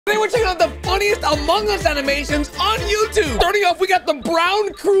Today we're checking out the funniest Among Us animations on YouTube. Starting off, we got the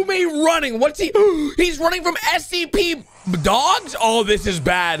brown crewmate running. What's he? He's running from SCP dogs? Oh, this is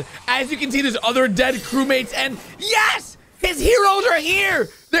bad. As you can see, there's other dead crewmates, and yes! His heroes are here!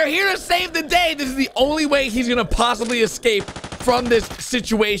 They're here to save the day. This is the only way he's gonna possibly escape from this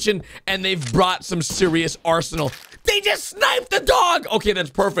situation, and they've brought some serious arsenal. They just sniped the dog! Okay,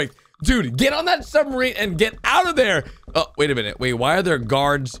 that's perfect. Dude, get on that submarine and get out of there. Oh, wait a minute. Wait, why are there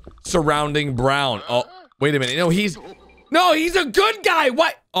guards surrounding Brown? Oh, wait a minute. No, he's a good guy.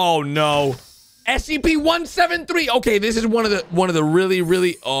 What? Oh, no. SCP-173. Okay, this is one of the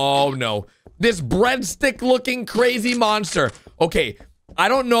really, oh, no. This breadstick-looking crazy monster. Okay, I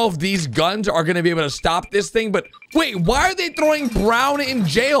don't know if these guns are going to be able to stop this thing, but wait, why are they throwing Brown in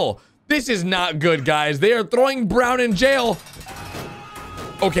jail? This is not good, guys. They are throwing Brown in jail.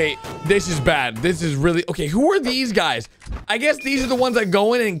 Okay, this is bad. This is really... Okay, who are these guys? I guess these are the ones that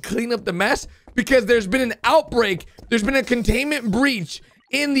go in and clean up the mess because there's been an outbreak. There's been a containment breach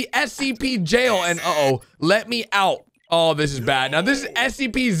in the SCP jail, and uh-oh, let me out. Oh, this is bad. Now, this is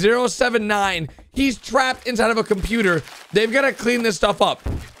SCP-079. He's trapped inside of a computer. They've got to clean this stuff up.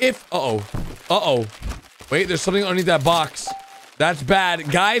 Uh-oh. Wait, there's something underneath that box. That's bad.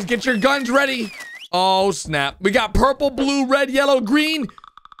 Guys, get your guns ready. Oh, snap. We got purple, blue, red, yellow, green.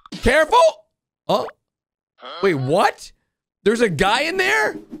 Careful! Oh, wait, what? There's a guy in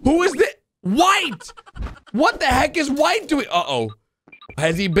there? Who is this? White! What the heck is White doing? Uh-oh.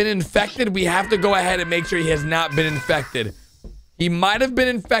 Has he been infected? We have to go ahead and make sure he has not been infected. He might have been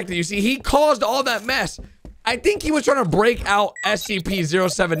infected. You see, he caused all that mess. I think he was trying to break out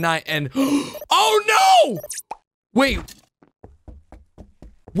SCP-079 and... Oh, no!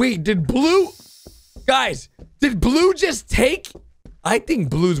 Wait, did Blue... Guys, did Blue just take... I think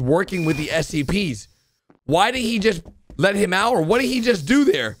Blue's working with the SCPs. Why did he just let him out? Or what did he just do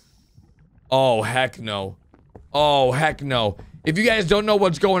there? Oh, heck no. Oh, heck no. If you guys don't know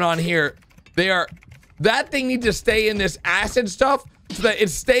what's going on here, that thing needs to stay in this acid stuff so that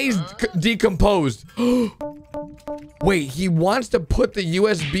it stays decomposed. Wait, he wants to put the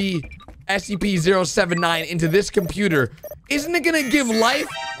USB SCP-079 into this computer. Isn't it gonna give life?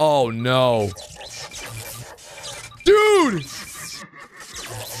 Oh, no. Dude!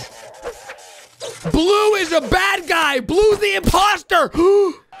 Blue is a bad guy. Blue's the imposter.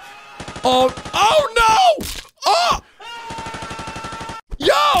 Oh no! Oh!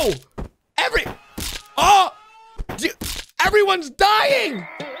 Yo! Everyone's dying!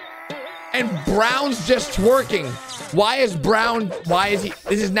 And Brown's just twerking. Why is he?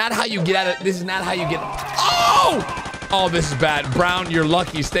 This is not how you get out of, this is not how you get, oh! Oh, this is bad. Brown, you're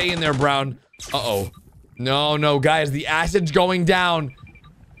lucky. Stay in there, Brown. Uh-oh. No, guys, the acid's going down.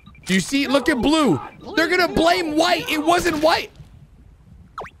 Do you see? Look at Blue. They're gonna blame White. It wasn't White.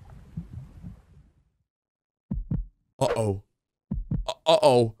 Uh-oh.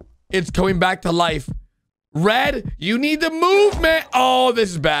 It's coming back to life. Red, you need to move, man. Oh, this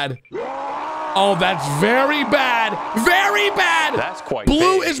is bad. Oh, that's very bad. Very bad. That's quite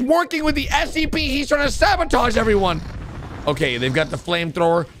Blue big. is working with the SCP. He's trying to sabotage everyone. Okay, they've got the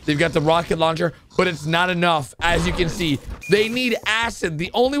flamethrower, they've got the rocket launcher, but it's not enough. As you can see, they need acid.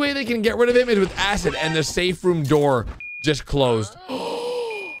 The only way they can get rid of him is with acid, and the safe room door just closed.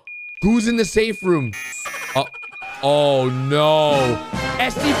 Who's in the safe room? Oh no.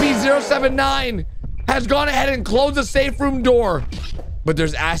 SCP-079 has gone ahead and closed the safe room door. But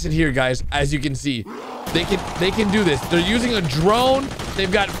there's acid here, guys, as you can see. They can do this. They're using a drone.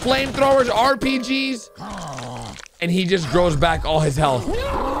 They've got flamethrowers, RPGs. And he just grows back all his health.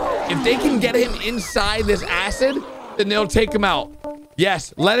 If they can get him inside this acid, then they'll take him out.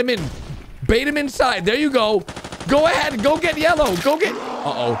 Yes, let him in. Bait him inside. There you go. Go ahead. Go get Yellow. Go get...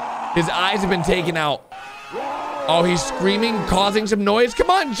 Uh-oh. His eyes have been taken out. Oh, he's screaming, causing some noise. Come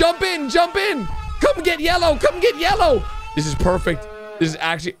on, jump in. Jump in. Come get Yellow. Come get Yellow. This is perfect. This is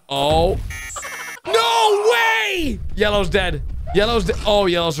actually... Oh. No way! Yellow's dead. Yellow's dead. Oh,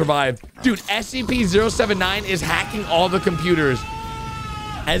 Yellow survived. Dude, SCP-079 is hacking all the computers.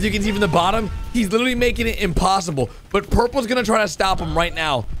 As you can see from the bottom, he's literally making it impossible. But Purple's gonna try to stop him right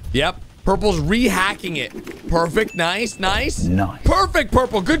now. Yep. Purple's re-hacking it. Perfect. Nice. Perfect,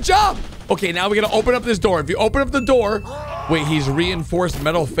 Purple. Good job. Okay, now we gotta open up this door. If you open up the door... Wait, he's reinforced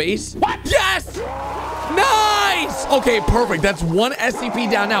metal face? What? Yes! Nice! Okay, perfect. That's one SCP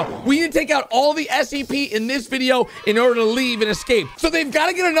down now. We need to take out all the SCP in this video in order to leave and escape. So they've got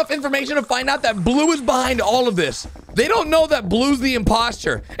to get enough information to find out that Blue is behind all of this. They don't know that Blue's the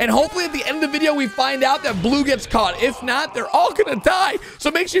imposter. And hopefully at the end of the video, we find out that Blue gets caught. If not, they're all gonna die.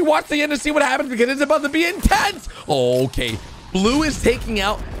 So make sure you watch the end to see what happens because it's about to be intense. Okay. Blue is taking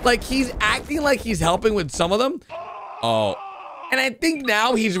out, like he's acting like he's helping with some of them. Oh, and I think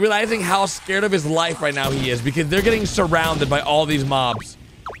now he's realizing how scared of his life right now he is because they're getting surrounded by all these mobs.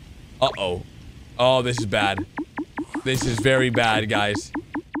 Uh-oh. Oh, this is bad. This is very bad, guys.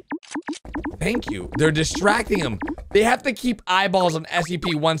 Thank you. They're distracting him. They have to keep eyeballs on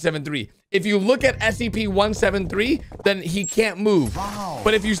SCP-173. If you look at SCP-173, then he can't move. Wow.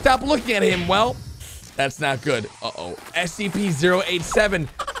 But if you stop looking at him, well, that's not good. Uh-oh. SCP-087.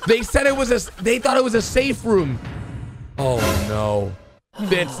 They said it was they thought it was a safe room. Oh, no.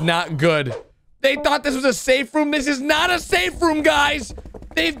 That's not good. They thought this was a safe room. This is not a safe room, guys.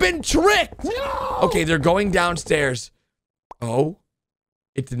 They've been tricked. No. Okay, they're going downstairs. Oh.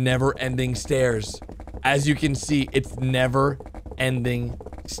 It's never-ending stairs. As you can see, it's never-ending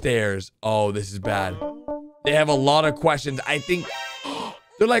stairs. Oh, this is bad. They have a lot of questions. I think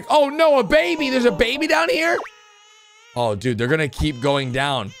they're like, oh no, a baby. There's a baby down here? Oh, dude, they're gonna keep going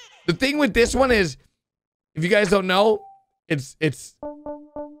down. The thing with this one is, if you guys don't know,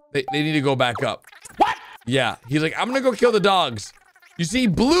 they need to go back up. What? Yeah, he's like, I'm gonna go kill the dogs. You see,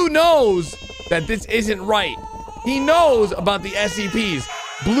 Blue knows that this isn't right. He knows about the SCPs.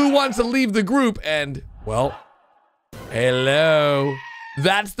 Blue wants to leave the group and, well, hello.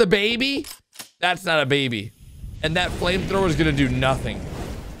 That's the baby? That's not a baby. And that flamethrower is gonna do nothing.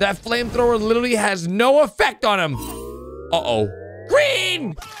 That flamethrower literally has no effect on him. Uh-oh.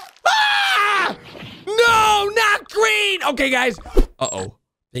 Green! Ah! No, not green! Okay, guys. Uh-oh.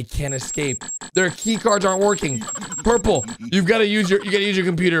 They can't escape. Their key cards aren't working. Purple, you gotta use your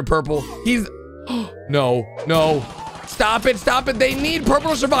computer, Purple. He's, no. Stop it. They need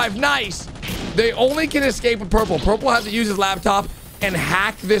Purple to survive. Nice. They only can escape with Purple. Purple has to use his laptop and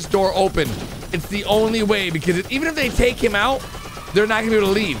hack this door open. It's the only way because even if they take him out, they're not gonna be able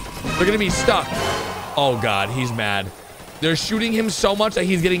to leave. They're gonna be stuck. Oh God, he's mad. They're shooting him so much that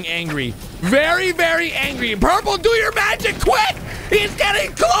he's getting angry. Very, very angry. Purple, do your magic quick! He's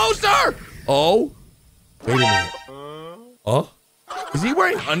getting closer! Oh. Wait a minute. Oh? Is he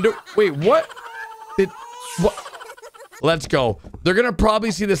wearing wait, what? What? Let's go. They're gonna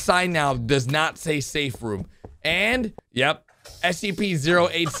probably see the sign now. Does not say safe room. And, yep,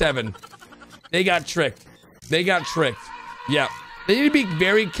 SCP-087. They got tricked. Yep. They need to be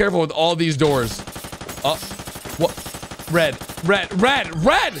very careful with all these doors. What? Red.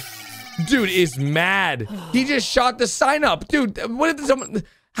 Dude is mad. He just shot the sign up. Dude, what if someone,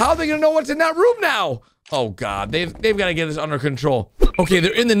 how are they gonna know what's in that room now? Oh God, they've got to get this under control. Okay,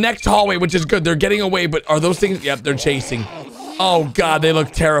 they're in the next hallway, which is good. They're getting away, but are those things? Yep, they're chasing. Oh God, they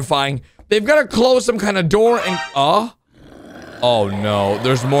look terrifying. They've got to close some kind of door and, oh no,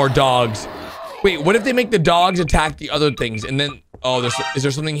 there's more dogs. Wait, what if they make the dogs attack the other things and then, oh, is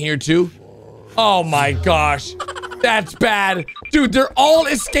there something here too? Oh my gosh, that's bad. Dude, they're all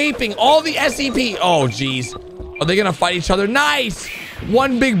escaping, all the SCP. Oh geez, are they gonna fight each other? Nice,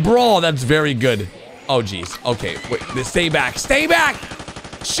 one big brawl, that's very good. Oh geez, okay, wait, stay back.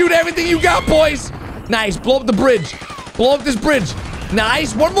 Shoot everything you got, boys. Nice, blow up the bridge. Blow up this bridge.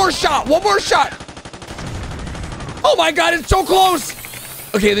 Nice, one more shot. Oh my God, it's so close.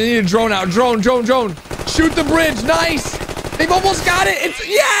 Okay, they need a drone out. Drone. Shoot the bridge, nice. They've almost got it,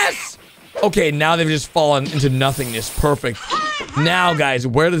 yes. Okay, now they've just fallen into nothingness, perfect. Now, guys,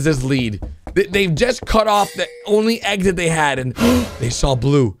 where does this lead? They've just cut off the only exit they had and they saw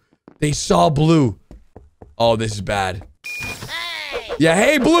Blue. Oh, this is bad. Hey. Yeah,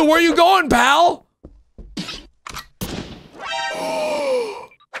 hey, Blue, where you going, pal?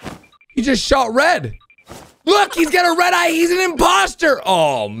 He just shot Red. Look, he's got a red eye. He's an imposter.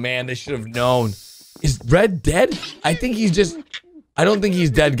 Oh, man, they should have known. Is Red dead? I don't think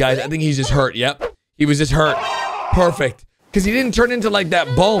he's dead, guys. I think he's just hurt. Yep, he was just hurt. Perfect. Because he didn't turn into, like, that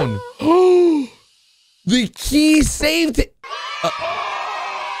bone. The key saved it.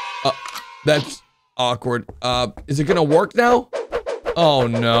 That's awkward. Is it gonna work now? Oh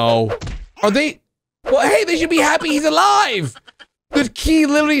no. Are they? Well, hey, they should be happy he's alive. The key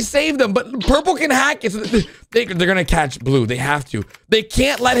literally saved them, but Purple can hack it. So they're gonna catch Blue. They have to. They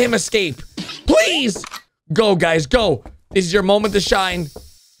can't let him escape. Please, go, guys, go. This is your moment to shine. All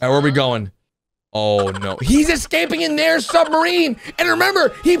right, where are we going? Oh no, he's escaping in their submarine. And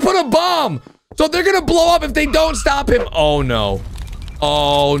remember, he put a bomb, so they're gonna blow up if they don't stop him. Oh no.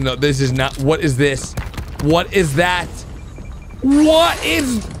 Oh no, this is not, what is this? What is that?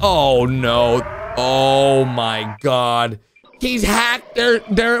 Oh no. Oh my God. He's hacked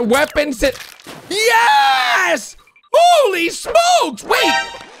their weapons. Yes! Holy smokes! Wait.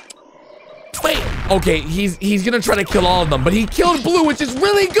 Okay, he's gonna try to kill all of them, but he killed Blue, which is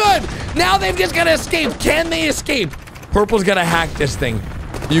really good. Now they've just gotta escape. Can they escape? Purple's got to hack this thing.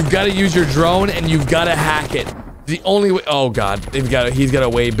 You've got to use your drone and you've got to hack it. The only way. Oh, God. He's got a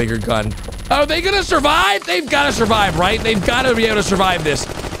way bigger gun. Are they going to survive? They've got to survive, right? They've got to be able to survive this.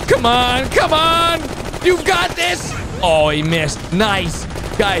 Come on. Come on. You've got this. Oh, he missed. Nice.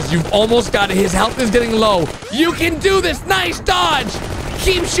 Guys, you've almost got it. His health is getting low. You can do this. Nice dodge.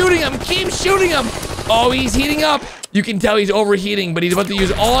 Keep shooting him. Keep shooting him. Oh, he's heating up. You can tell he's overheating, but he's about to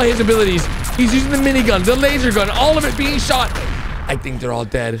use all his abilities. He's using the minigun, the laser gun, all of it being shot. I think they're all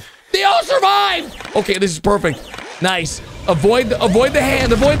dead. They all survived. Okay, this is perfect. Nice. Avoid the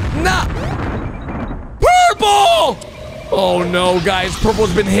hand. Nah. Purple! Oh, no, guys.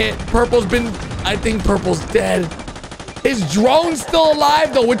 Purple's been hit. I think Purple's dead. His drone's still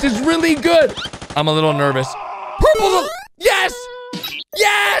alive, though, which is really good. I'm a little nervous. Purple's yes!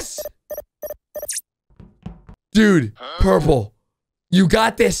 Yes! Dude, Purple, you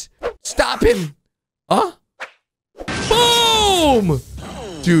got this. Stop him. Huh? Boom!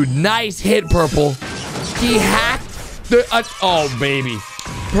 Dude, nice hit, Purple. He hacked the... oh, baby.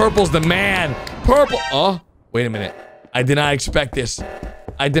 Purple's the man. Purple... Oh, wait a minute. I did not expect this.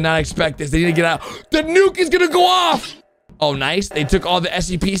 They need to get out. The nuke is gonna go off! Oh, nice. They took all the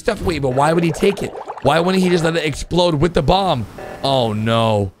SCP stuff. Wait, but why would he take it? Why wouldn't he just let it explode with the bomb? Oh,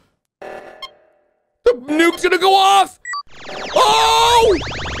 no. The nuke's gonna go off! Oh!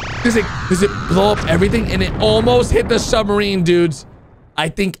 Does it blow up everything? And it almost hit the submarine, dudes. I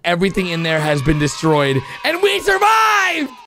think everything in there has been destroyed. And we survived!